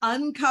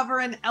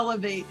Uncover and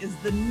Elevate is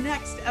the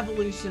next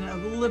evolution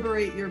of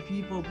Liberate Your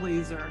People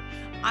Pleaser.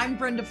 I'm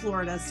Brenda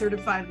Florida,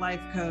 certified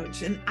life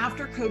coach, and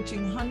after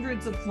coaching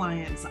hundreds of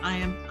clients, I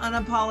am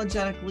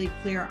unapologetically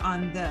clear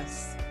on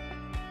this.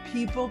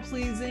 People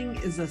pleasing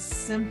is a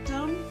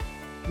symptom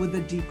with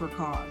a deeper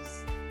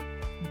cause.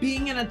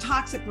 Being in a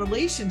toxic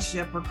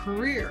relationship or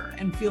career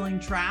and feeling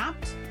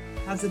trapped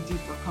has a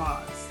deeper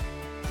cause.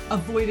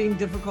 Avoiding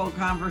difficult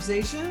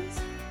conversations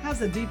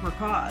has a deeper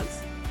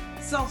cause.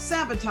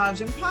 Self-sabotage,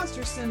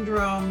 imposter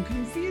syndrome,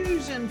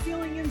 confusion,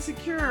 feeling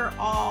insecure,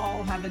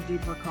 all have a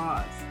deeper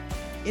cause.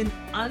 In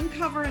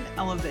Uncover and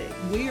Elevate,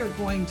 we are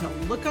going to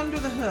look under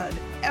the hood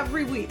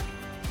every week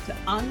to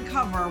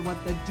uncover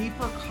what the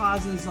deeper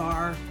causes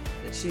are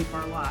that shape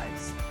our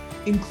lives,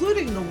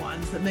 including the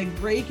ones that make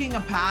breaking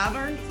a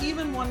pattern,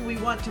 even one we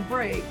want to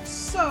break,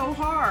 so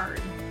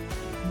hard.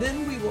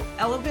 Then we will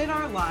elevate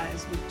our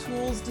lives with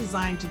tools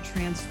designed to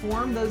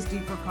transform those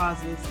deeper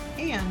causes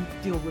and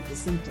deal with the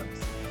symptoms.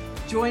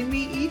 Join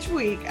me each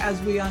week as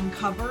we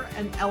uncover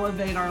and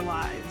elevate our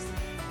lives.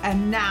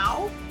 And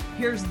now,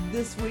 here's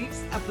this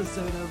week's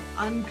episode of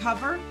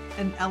Uncover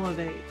and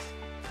Elevate.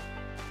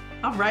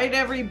 All right,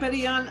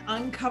 everybody, on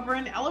Uncover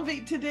and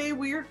Elevate today,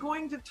 we are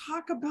going to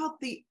talk about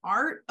the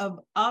art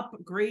of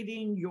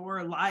upgrading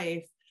your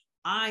life.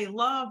 I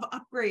love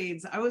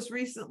upgrades. I was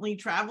recently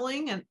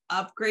traveling and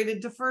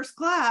upgraded to first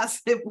class.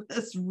 It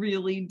was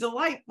really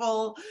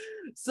delightful.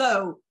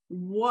 So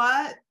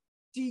what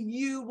do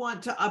you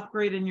want to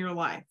upgrade in your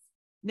life?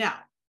 Now,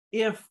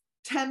 if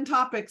 10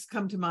 topics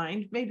come to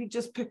mind, maybe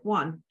just pick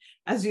one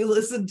as you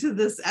listen to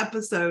this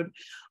episode.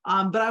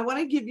 But I want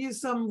to give you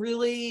some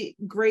really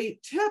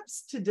great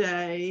tips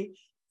today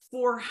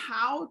for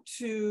how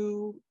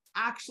to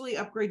actually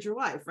upgrade your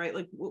life, right?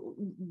 Like,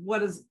 what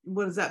does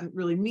that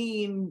really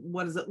mean?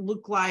 What does it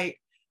look like?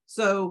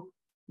 So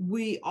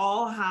we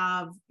all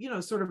have,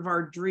 sort of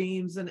our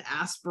dreams and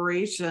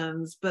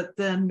aspirations, but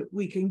then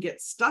we can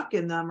get stuck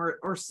in them,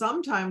 or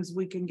sometimes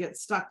we can get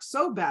stuck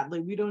so badly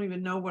we don't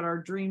even know what our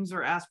dreams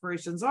or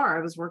aspirations are.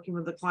 I was working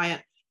with a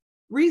client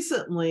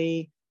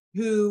recently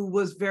who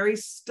was very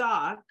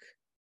stuck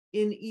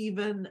in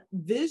even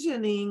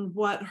visioning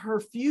what her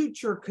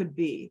future could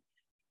be.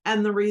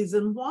 And the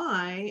reason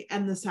why,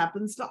 and this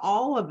happens to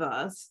all of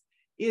us,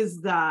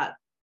 is that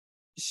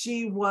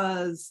she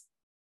was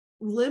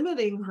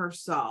limiting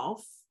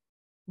herself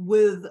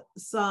with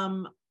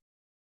some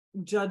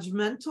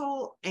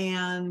judgmental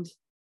and,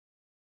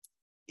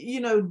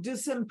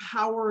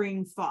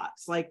 disempowering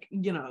thoughts, like,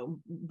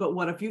 but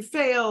what if you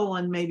fail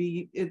and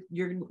maybe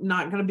you're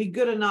not going to be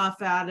good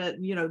enough at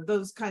it,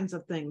 those kinds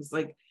of things,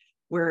 like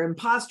where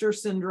imposter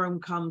syndrome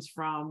comes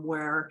from,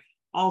 where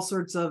all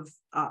sorts of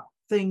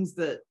things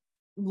that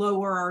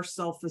lower our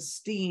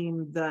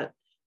self-esteem, that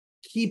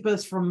keep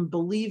us from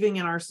believing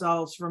in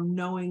ourselves, from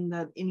knowing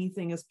that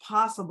anything is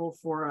possible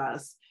for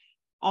us.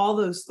 All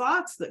those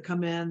thoughts that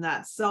come in,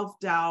 that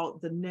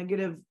self-doubt, the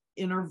negative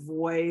inner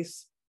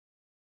voice,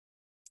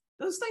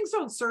 those things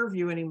don't serve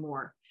you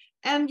anymore.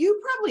 And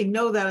you probably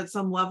know that at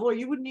some level, or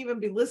you wouldn't even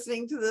be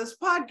listening to this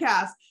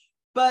podcast.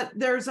 But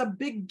there's a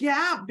big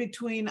gap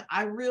between,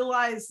 I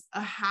realize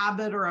a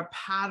habit or a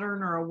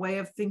pattern or a way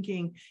of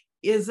thinking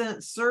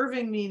isn't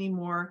serving me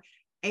anymore,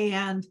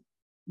 and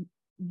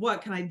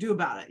what can I do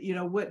about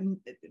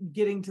it?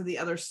 Getting to the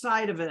other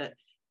side of it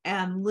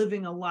and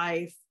living a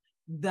life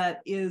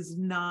that is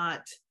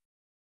not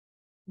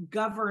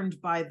governed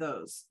by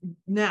those.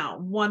 Now,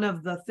 one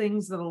of the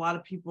things that a lot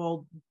of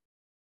people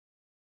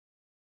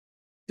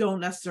don't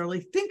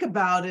necessarily think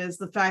about is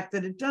the fact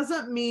that it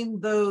doesn't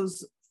mean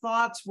those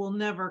thoughts will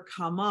never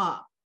come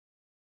up.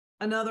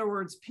 In other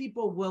words,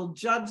 people will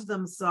judge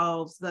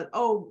themselves that,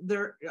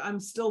 I'm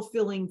still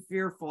feeling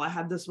fearful. I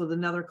had this with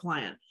another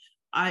client.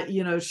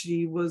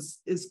 She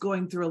is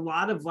going through a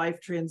lot of life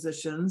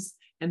transitions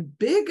and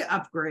big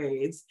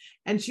upgrades.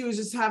 And she was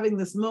just having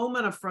this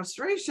moment of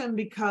frustration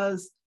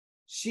because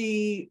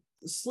she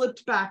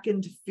slipped back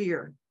into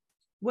fear.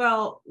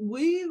 Well,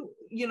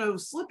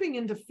 slipping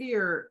into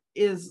fear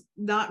is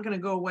not going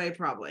to go away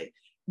probably.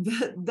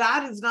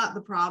 That is not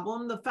the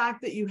problem. The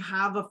fact that you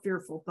have a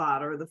fearful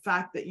thought, or the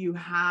fact that you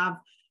have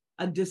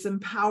a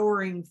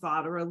disempowering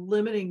thought or a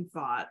limiting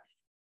thought,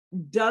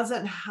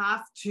 doesn't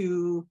have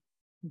to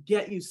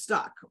get you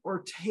stuck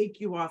or take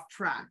you off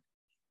track.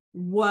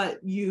 What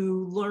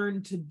you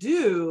learn to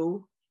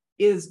do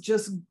is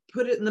just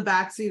put it in the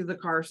backseat of the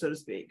car, so to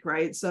speak,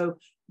 right? So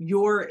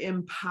your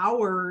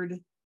empowered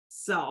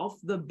self,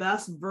 the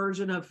best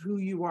version of who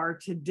you are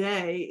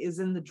today, is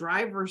in the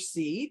driver's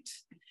seat.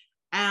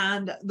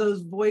 And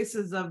those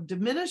voices of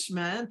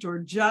diminishment or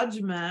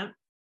judgment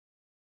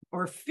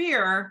or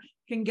fear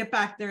can get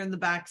back there in the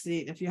back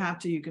seat. If you have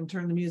to, you can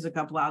turn the music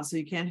up loud so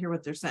you can't hear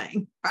what they're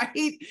saying,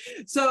 right?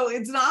 So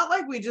it's not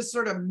like we just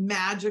sort of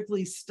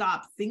magically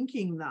stop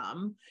thinking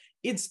them.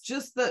 It's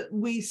just that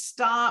we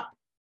stop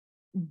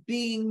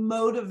being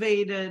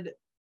motivated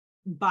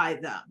by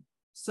them.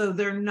 So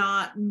they're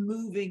not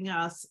moving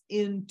us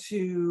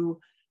into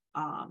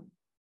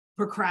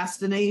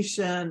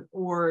procrastination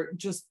or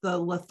just the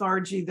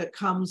lethargy that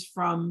comes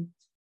from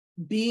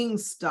being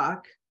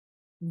stuck,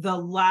 the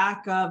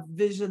lack of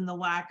vision, the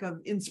lack of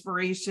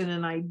inspiration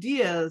and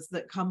ideas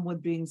that come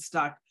with being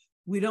stuck,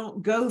 we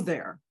don't go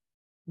there.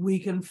 We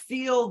can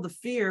feel the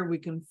fear, we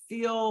can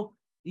feel,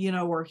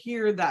 or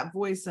hear that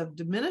voice of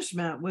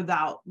diminishment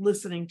without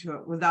listening to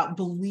it, without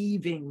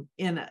believing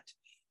in it.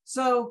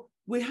 So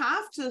we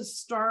have to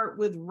start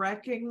with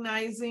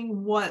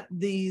recognizing what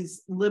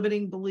these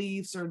limiting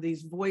beliefs or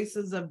these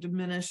voices of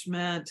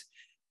diminishment,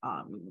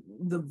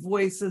 the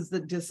voices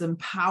that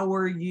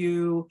disempower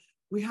you.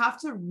 We have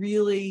to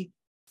really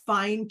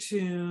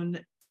fine-tune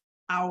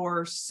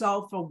our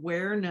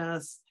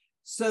self-awareness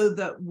so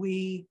that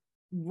we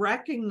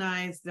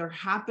recognize they're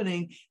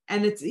happening.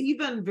 And it's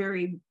even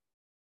very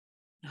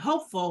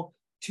helpful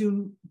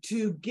to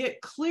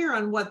get clear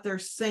on what they're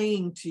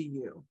saying to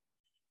you,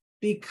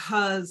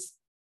 because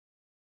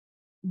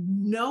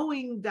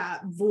knowing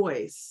that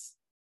voice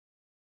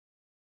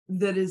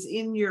that is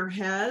in your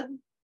head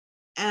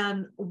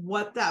and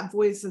what that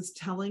voice is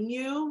telling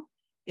you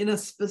in a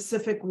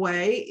specific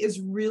way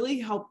is really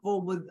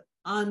helpful with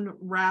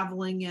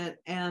unraveling it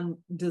and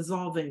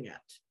dissolving it,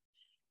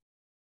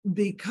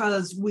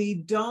 because we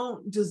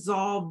don't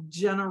dissolve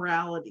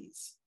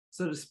generalities,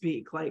 so to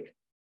speak, like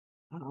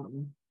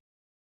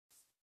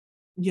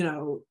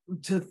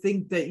to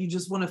think that you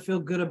just want to feel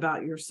good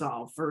about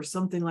yourself or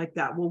something like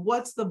that. Well,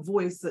 what's the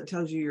voice that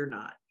tells you you're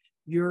not?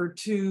 You're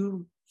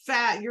too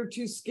fat, you're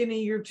too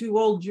skinny, you're too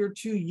old, you're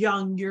too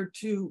young,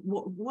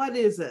 what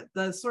is it?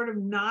 The sort of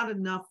not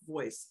enough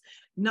voice.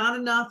 Not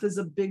enough is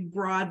a big,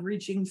 broad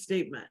reaching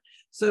statement.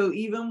 So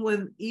even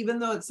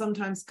though it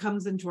sometimes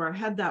comes into our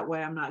head that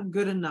way, I'm not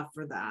good enough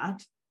for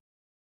that,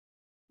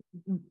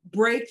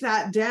 break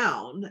that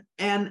down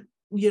and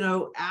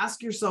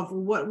ask yourself,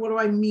 what do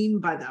I mean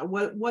by that?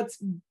 What's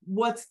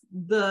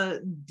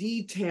the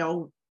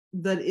detail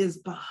that is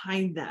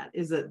behind that?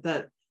 Is it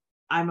that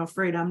I'm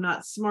afraid I'm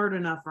not smart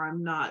enough, or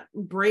I'm not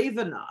brave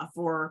enough,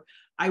 or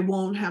I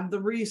won't have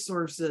the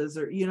resources,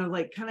 or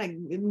kind of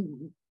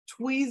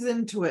tweeze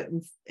into it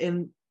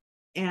and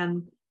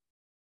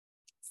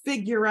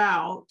figure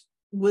out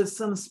with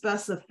some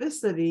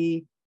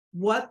specificity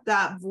what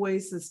that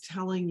voice is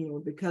telling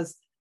you, because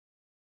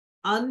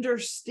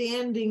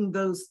understanding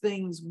those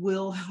things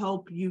will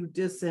help you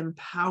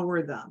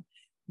disempower them.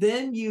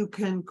 Then you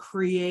can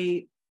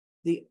create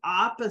the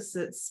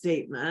opposite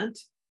statement.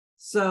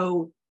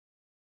 So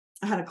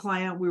I had a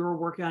client, we were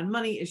working on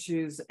money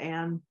issues,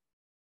 and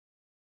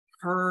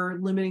her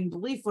limiting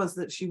belief was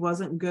that she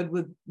wasn't good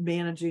with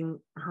managing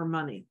her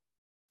money.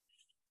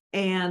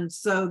 And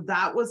so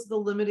that was the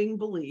limiting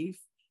belief.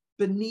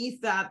 Beneath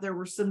that, there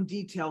were some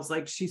details,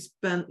 like she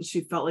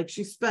felt like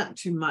she spent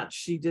too much.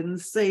 She didn't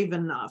save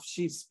enough.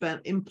 She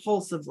spent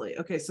impulsively.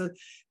 Okay, so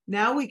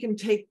now we can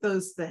take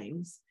those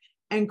things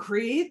and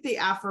create the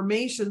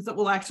affirmations that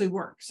will actually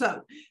work.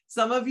 So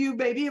some of you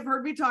maybe have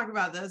heard me talk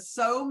about this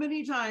so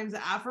many times.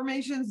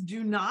 Affirmations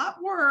do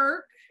not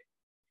work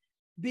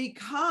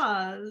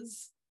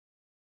because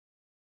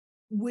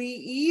we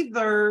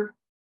either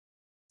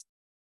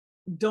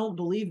don't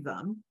believe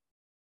them,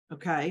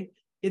 okay?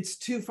 It's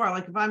too far.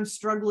 Like if I'm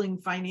struggling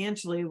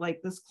financially,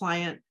 like this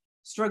client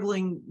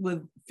struggling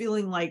with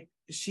feeling like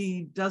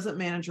she doesn't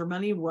manage her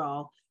money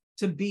well,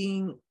 to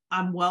being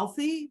I'm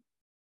wealthy,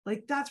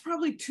 like that's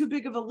probably too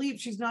big of a leap.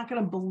 She's not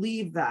going to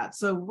believe that.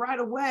 So right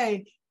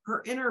away,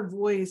 her inner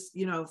voice,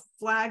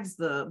 flags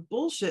the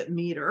bullshit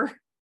meter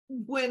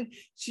when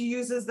she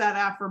uses that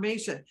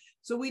affirmation.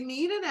 So we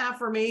need an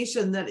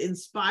affirmation that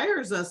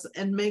inspires us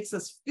and makes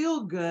us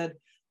feel good,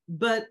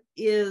 but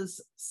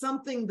is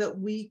something that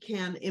we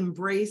can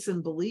embrace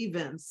and believe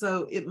in.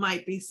 So it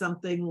might be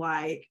something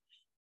like,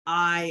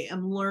 I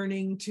am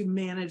learning to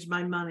manage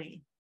my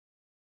money.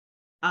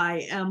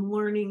 I am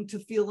learning to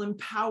feel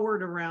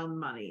empowered around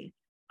money.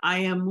 I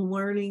am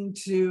learning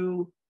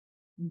to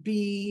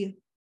be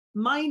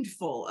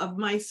mindful of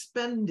my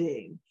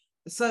spending.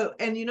 So,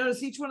 and you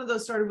notice each one of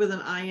those started with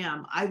an I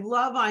am. I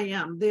love I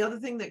am. The other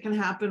thing that can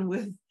happen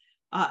with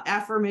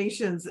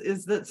affirmations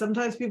is that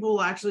sometimes people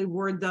will actually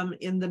word them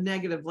in the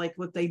negative, like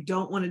what they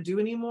don't want to do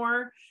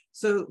anymore.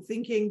 So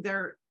thinking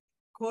their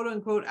quote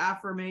unquote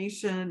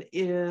affirmation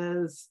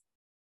is,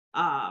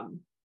 I'm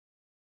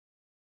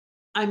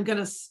going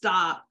to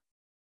stop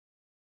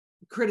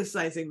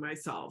criticizing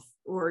myself,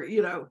 or,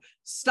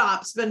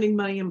 stop spending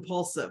money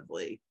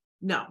impulsively.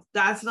 No,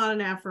 that's not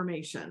an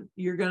affirmation.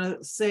 You're going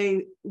to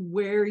say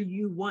where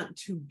you want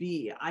to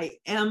be. I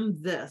am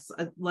this,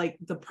 like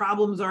the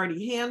problem's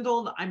already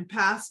handled. I'm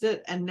past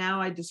it. And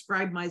now I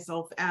describe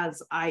myself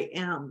as I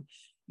am,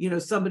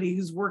 somebody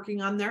who's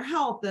working on their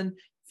health and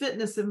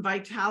fitness and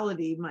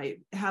vitality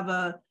might have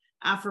a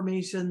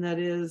affirmation that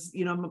is,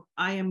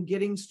 I am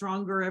getting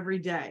stronger every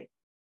day.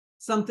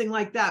 Something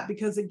like that.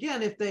 Because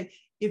again,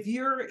 if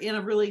you're in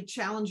a really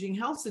challenging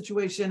health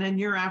situation and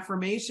your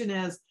affirmation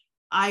is,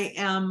 I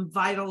am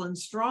vital and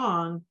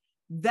strong,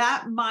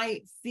 that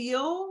might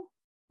feel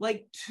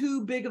like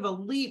too big of a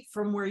leap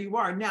from where you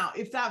are. Now,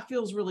 if that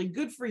feels really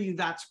good for you,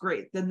 that's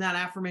great. Then that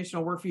affirmation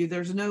will work for you.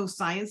 There's no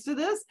science to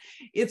this.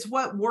 It's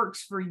what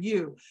works for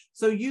you.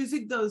 So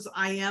using those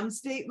I am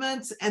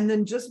statements and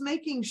then just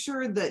making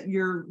sure that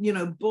your,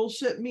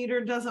 bullshit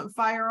meter doesn't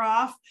fire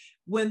off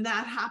when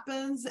that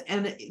happens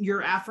and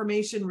your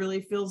affirmation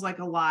really feels like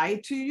a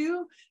lie to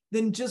you,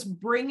 then just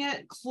bring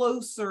it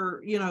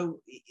closer,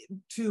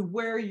 to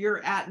where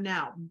you're at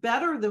now,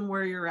 better than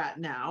where you're at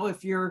now.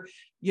 If you're,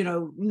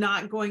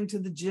 not going to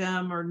the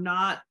gym or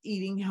not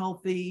eating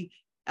healthy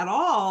at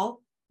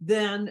all,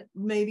 then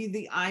maybe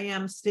the I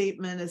am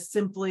statement is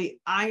simply,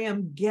 I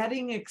am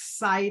getting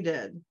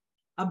excited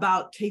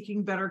about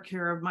taking better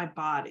care of my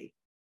body.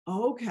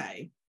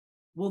 Okay.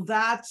 Well,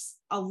 that's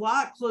a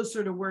lot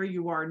closer to where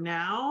you are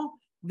now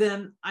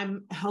than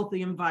I'm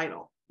healthy and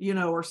vital,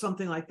 or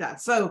something like that.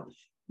 So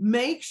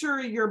make sure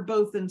you're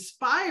both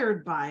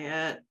inspired by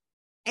it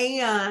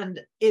and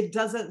it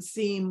doesn't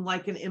seem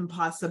like an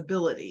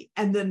impossibility.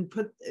 And then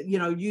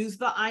use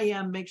the I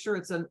am, make sure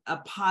it's a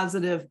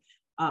positive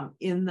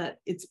in that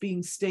it's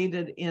being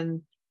stated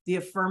in the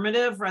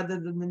affirmative rather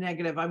than the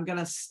negative. I'm going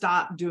to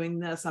stop doing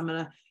this. I'm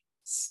going to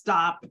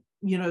stop,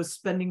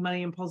 spending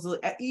money impulsively.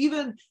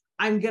 Even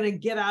I'm going to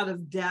get out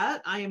of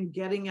debt. I am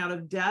getting out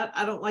of debt.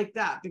 I don't like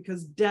that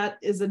because debt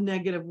is a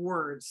negative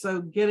word.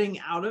 So getting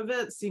out of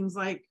it seems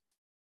like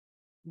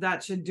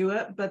that should do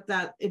it, but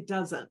that it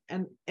doesn't.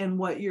 And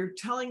what you're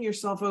telling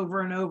yourself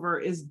over and over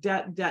is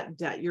debt, debt,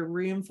 debt. You're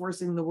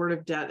reinforcing the word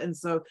of debt. And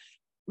so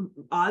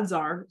odds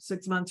are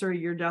 6 months or a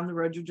year down the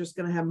road, you're just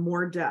going to have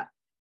more debt.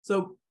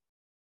 So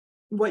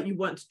what you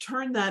want to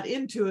turn that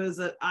into is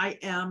that I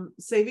am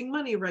saving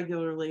money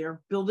regularly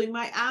or building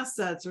my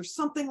assets or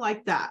something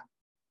like that.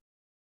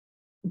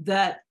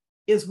 That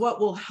is what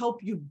will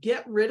help you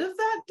get rid of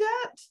that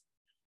debt.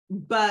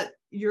 But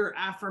your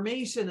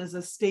affirmation is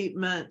a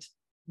statement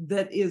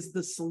that is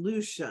the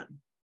solution.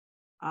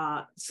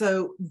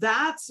 So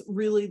that's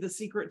really the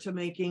secret to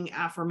making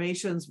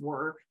affirmations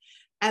work.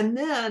 And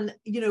then,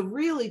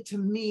 really to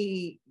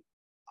me,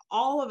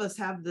 all of us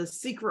have this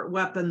secret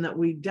weapon that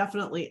we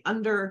definitely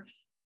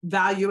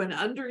undervalue and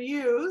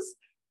underuse,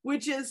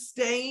 which is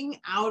staying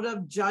out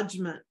of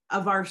judgment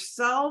of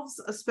ourselves,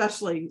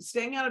 especially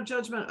staying out of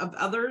judgment of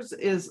others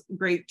is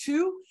great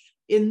too.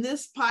 In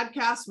this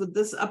podcast with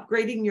this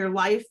upgrading your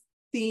life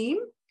theme,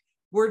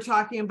 we're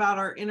talking about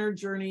our inner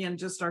journey and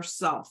just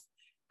ourself.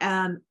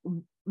 And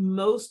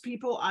most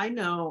people I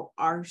know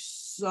are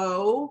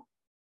so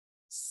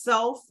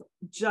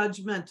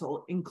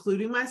self-judgmental,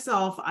 including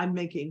myself. I'm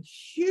making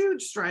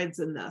huge strides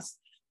in this,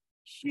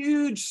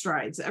 huge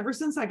strides. Ever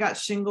since I got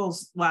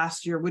shingles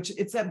last year, which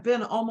it's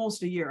been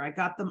almost a year. I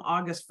got them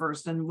August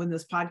 1st. And when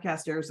this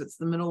podcast airs, it's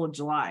the middle of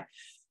July.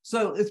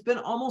 So it's been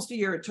almost a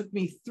year. It took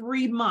me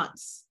 3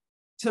 months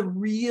to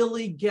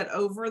really get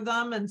over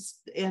them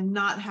and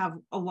not have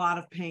a lot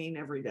of pain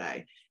every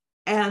day.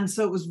 And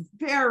so it was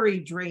very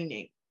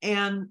draining.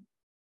 And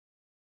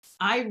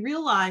I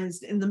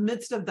realized in the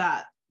midst of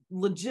that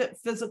legit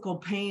physical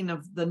pain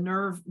of the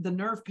nerve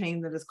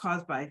pain that is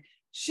caused by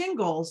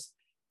shingles,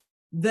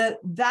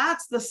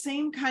 that's the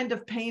same kind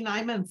of pain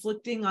I'm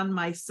inflicting on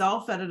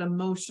myself at an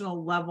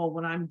emotional level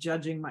when I'm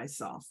judging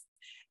myself.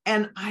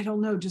 And I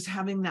don't know, just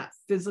having that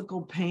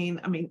physical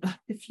pain. I mean,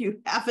 if you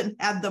haven't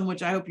had them,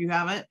 which I hope you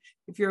haven't,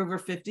 if you're over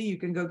 50, you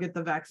can go get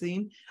the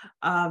vaccine.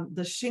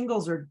 The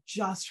shingles are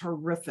just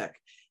horrific.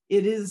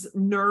 It is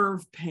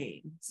nerve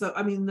pain. So,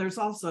 I mean, there's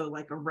also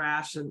like a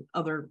rash and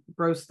other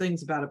gross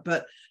things about it,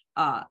 but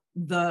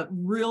the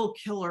real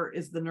killer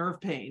is the nerve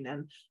pain.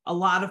 And a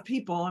lot of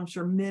people, I'm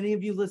sure many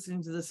of you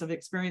listening to this have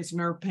experienced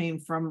nerve pain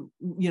from,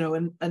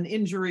 an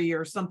injury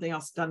or something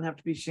else. It doesn't have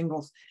to be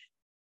shingles.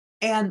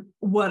 And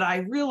what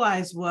I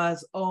realized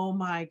was, oh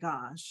my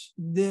gosh,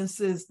 this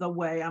is the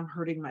way I'm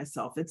hurting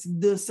myself. It's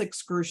this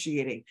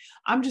excruciating.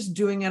 I'm just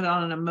doing it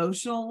on an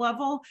emotional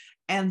level.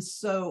 And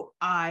so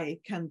I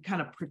can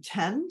kind of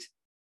pretend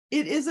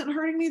it isn't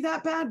hurting me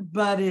that bad,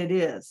 but it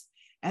is.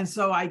 And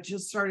so I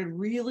just started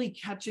really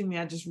catching me.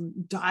 I just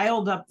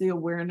dialed up the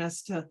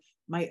awareness to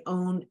my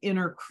own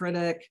inner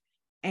critic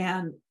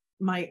and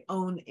my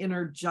own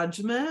inner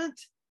judgment.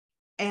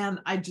 And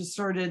I just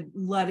started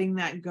letting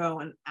that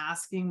go and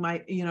asking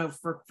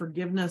for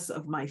forgiveness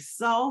of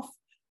myself,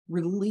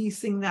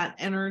 releasing that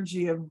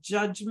energy of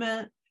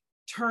judgment,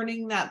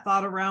 turning that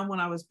thought around when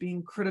I was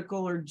being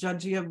critical or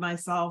judgy of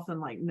myself and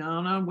like,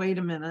 no, wait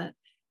a minute.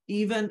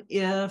 Even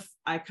if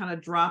I kind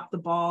of dropped the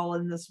ball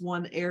in this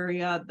one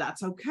area,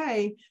 that's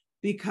okay,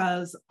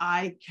 because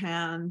I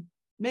can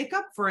make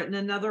up for it in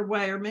another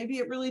way, or maybe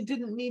it really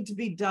didn't need to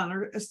be done,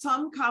 or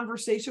some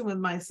conversation with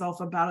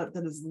myself about it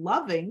that is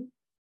loving,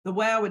 the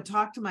way I would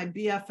talk to my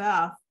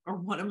BFF or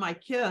one of my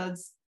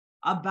kids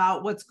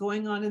about what's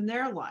going on in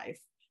their life.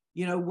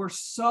 We're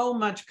so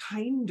much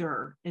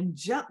kinder and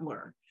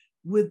gentler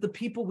with the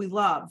people we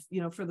love,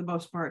 for the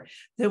most part,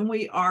 than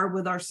we are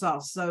with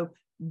ourselves. So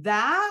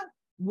that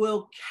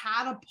will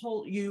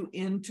catapult you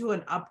into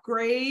an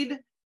upgrade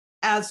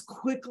as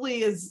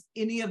quickly as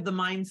any of the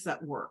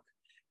mindset work.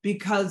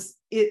 because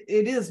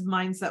it is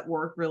mindset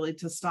work really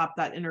to stop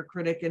that inner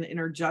critic and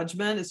inner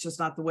judgment. It's just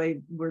not the way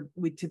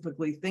we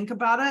typically think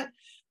about it.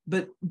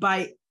 But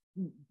by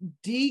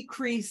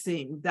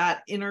decreasing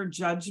that inner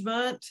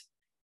judgment,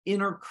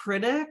 inner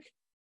critic,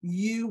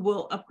 you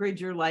will upgrade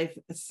your life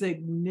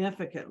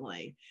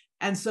significantly.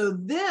 And so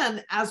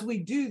then as we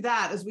do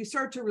that, as we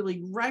start to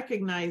really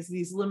recognize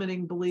these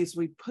limiting beliefs,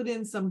 we put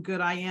in some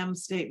good I am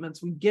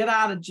statements, we get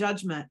out of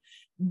judgment,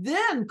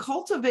 then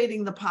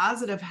cultivating the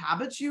positive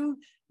habits you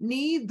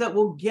need that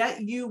will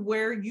get you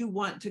where you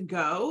want to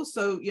go.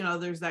 So,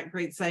 there's that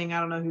great saying, I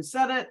don't know who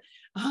said it,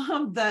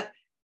 that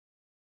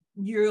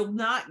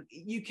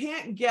you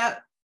can't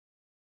get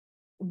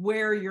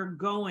where you're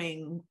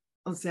going.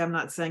 Let's say I'm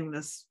not saying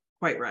this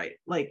quite right.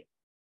 Like,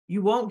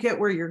 you won't get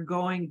where you're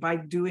going by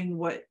doing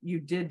what you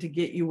did to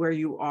get you where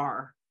you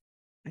are.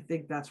 I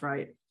think that's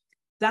right.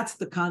 That's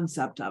the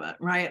concept of it,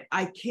 right?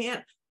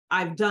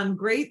 I've done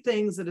great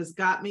things that has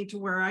got me to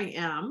where I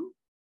am.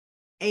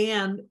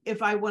 And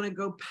if I want to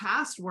go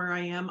past where I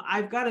am,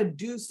 I've got to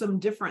do some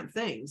different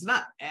things,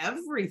 not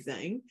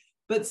everything,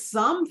 but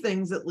some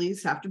things at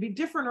least have to be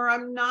different, or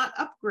I'm not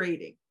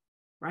upgrading,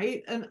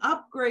 right? An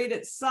upgrade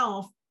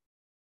itself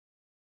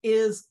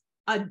is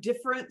a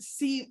different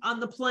seat on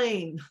the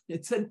plane.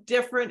 It's a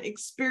different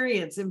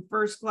experience in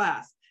first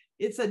class.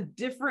 It's a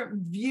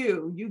different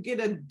view. You get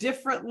a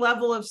different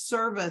level of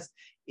service.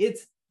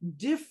 It's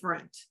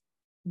different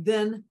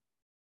than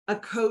a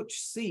coach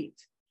seat.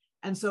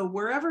 And so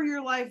wherever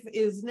your life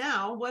is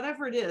now,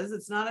 whatever it is,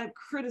 it's not a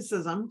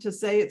criticism to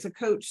say it's a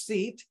coach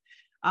seat.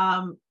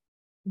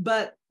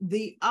 But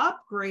the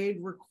upgrade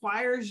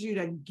requires you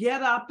to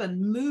get up and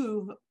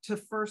move to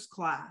first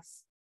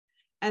class.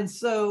 And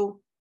so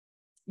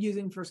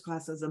using first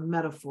class as a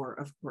metaphor,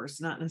 of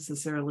course, not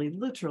necessarily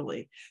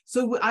literally.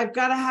 So I've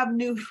got to have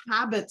new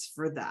habits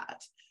for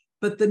that.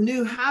 But the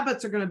new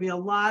habits are going to be a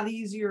lot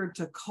easier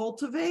to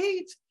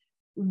cultivate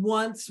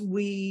once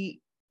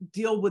we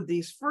deal with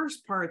these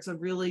first parts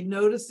of really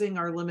noticing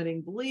our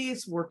limiting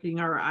beliefs, working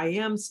our I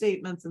am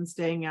statements, and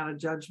staying out of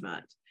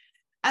judgment.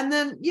 And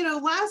then,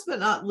 last but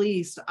not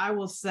least, I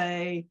will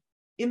say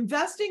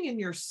investing in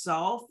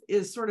yourself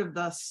is sort of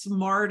the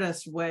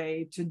smartest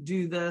way to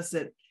do this.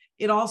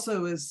 It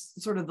also is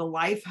sort of the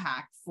life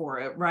hack for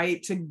it,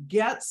 right? To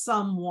get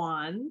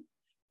someone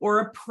or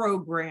a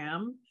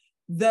program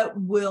that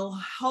will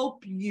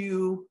help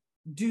you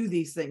do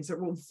these things, that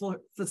will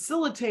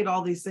facilitate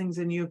all these things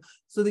in you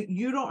so that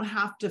you don't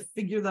have to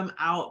figure them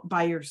out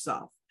by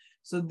yourself.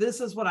 So this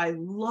is what I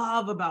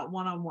love about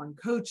one-on-one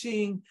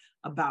coaching,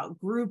 about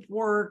group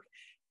work,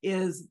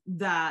 is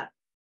that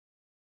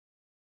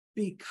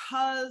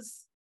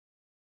because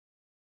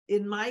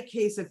in my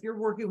case, if you're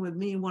working with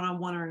me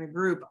one-on-one or in a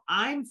group,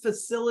 I'm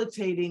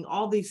facilitating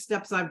all these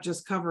steps I've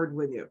just covered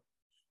with you.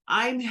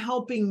 I'm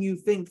helping you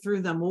think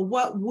through them. Well,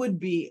 what would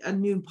be a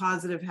new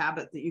positive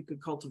habit that you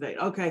could cultivate?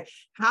 Okay,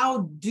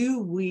 how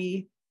do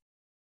we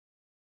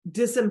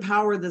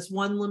disempower this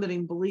one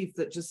limiting belief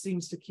that just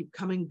seems to keep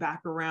coming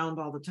back around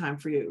all the time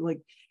for you?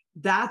 Like,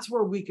 that's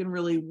where we can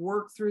really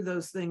work through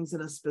those things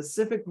in a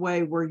specific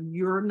way where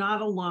you're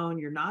not alone.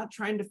 You're not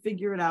trying to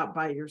figure it out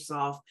by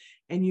yourself.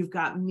 And you've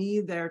got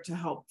me there to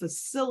help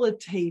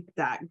facilitate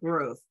that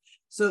growth.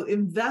 So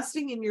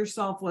investing in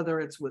yourself, whether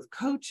it's with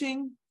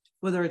coaching,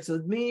 whether it's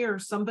with me or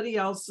somebody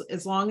else,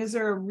 as long as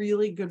they're a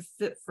really good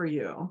fit for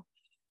you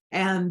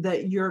and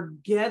that you're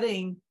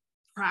getting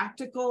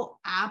practical,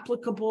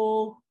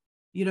 applicable,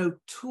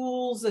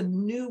 tools and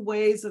new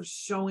ways of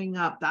showing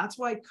up. That's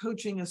why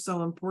coaching is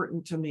so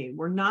important to me.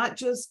 We're not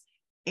just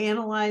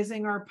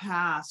analyzing our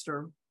past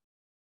or,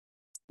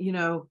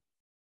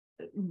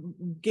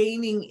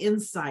 gaining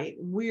insight.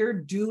 We're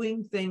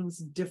doing things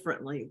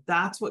differently.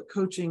 That's what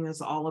coaching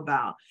is all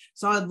about.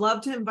 So I'd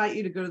love to invite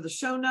you to go to the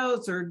show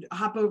notes or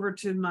hop over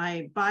to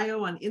my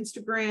bio on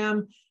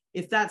Instagram.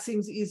 If that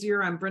seems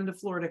easier, I'm Brenda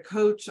Florida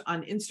Coach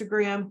on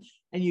Instagram.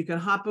 And you can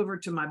hop over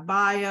to my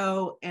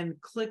bio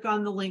and click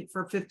on the link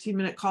for a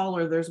 15-minute call,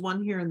 or there's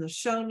one here in the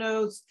show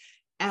notes.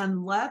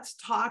 And let's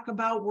talk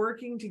about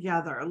working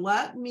together.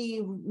 Let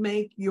me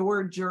make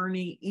your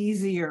journey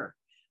easier.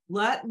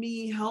 Let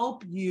me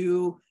help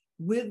you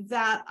with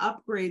that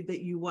upgrade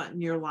that you want in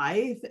your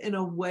life in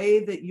a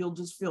way that you'll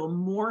just feel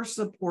more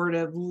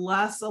supportive,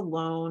 less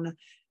alone,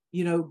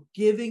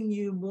 giving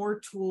you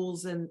more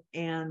tools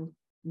and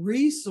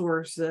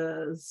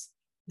resources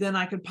than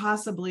I could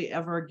possibly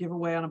ever give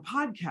away on a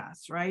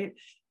podcast, right?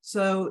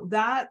 So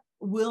that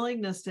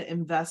willingness to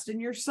invest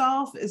in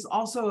yourself is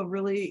also a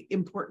really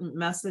important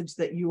message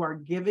that you are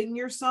giving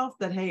yourself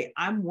that, hey,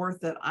 I'm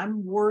worth it.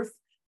 I'm worth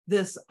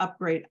this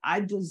upgrade.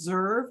 I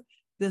deserve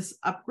this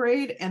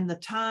upgrade and the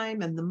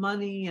time and the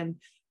money and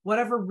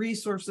whatever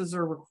resources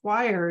are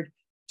required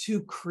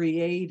to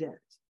create it.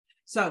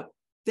 So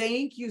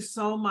thank you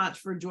so much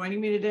for joining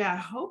me today. I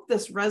hope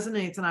this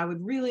resonates, and I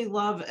would really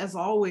love, as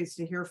always,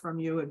 to hear from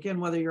you. Again,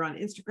 whether you're on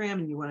Instagram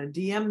and you want to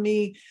DM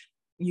me,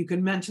 you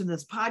can mention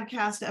this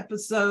podcast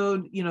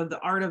episode, The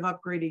Art of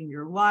Upgrading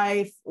Your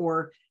Life,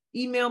 or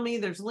email me.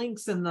 There's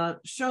links in the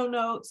show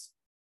notes.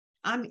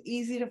 I'm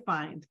easy to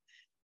find.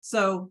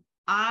 So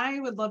I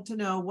would love to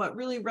know what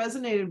really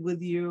resonated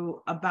with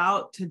you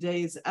about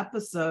today's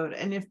episode.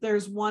 And if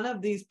there's one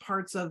of these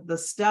parts of the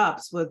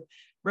steps with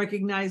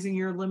recognizing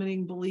your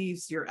limiting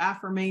beliefs, your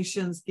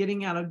affirmations,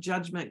 getting out of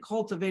judgment,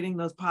 cultivating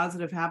those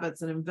positive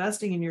habits, and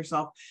investing in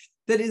yourself,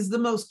 that is the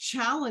most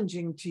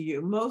challenging to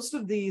you. Most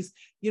of these,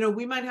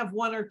 we might have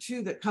one or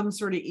two that come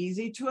sort of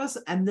easy to us,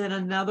 and then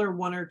another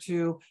one or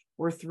two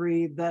or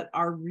three that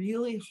are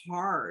really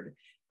hard.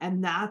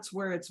 And that's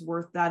where it's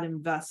worth that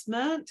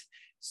investment,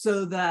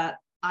 so that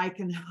I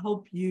can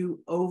help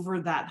you over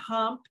that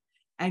hump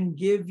and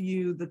give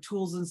you the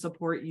tools and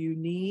support you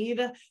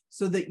need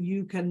so that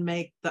you can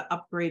make the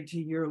upgrade to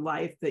your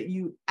life that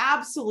you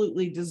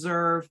absolutely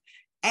deserve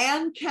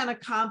and can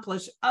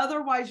accomplish.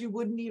 Otherwise, you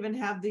wouldn't even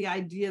have the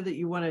idea that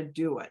you want to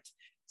do it.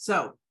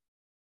 So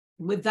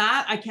with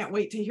that, I can't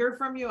wait to hear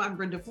from you. I'm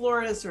Brenda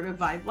Florida,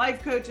 certified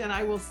life coach, and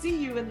I will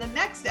see you in the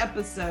next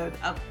episode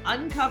of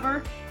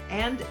Uncover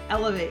and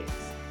Elevate.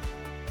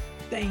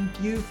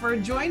 Thank you for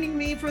joining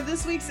me for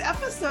this week's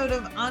episode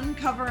of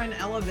Uncover and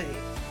Elevate.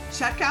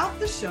 Check out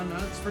the show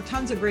notes for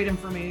tons of great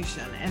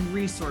information and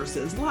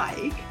resources,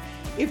 like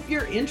if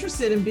you're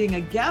interested in being a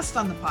guest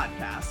on the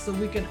podcast so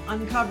we can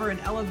uncover and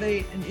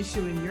elevate an issue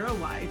in your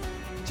life,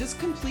 just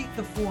complete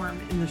the form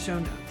in the show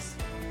notes.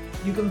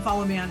 You can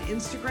follow me on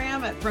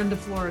Instagram at Brenda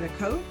Florida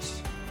Coach.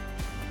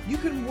 You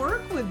can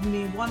work with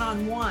me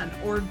one-on-one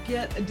or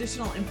get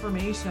additional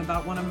information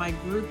about one of my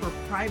group or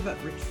private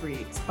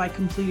retreats by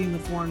completing the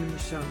form in the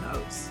show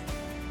notes.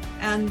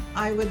 And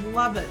I would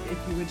love it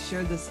if you would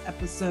share this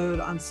episode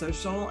on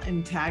social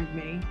and tag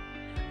me.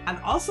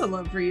 I'd also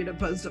love for you to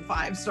post a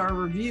 5-star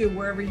review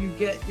wherever you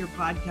get your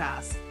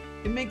podcasts.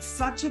 It makes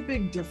such a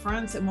big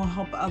difference and will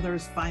help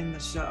others find the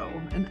show,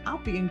 and I'll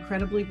be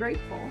incredibly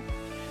grateful.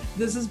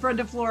 This is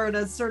Brenda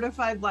Florida,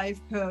 certified life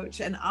coach,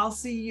 and I'll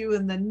see you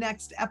in the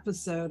next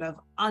episode of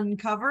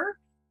Uncover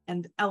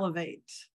and Elevate.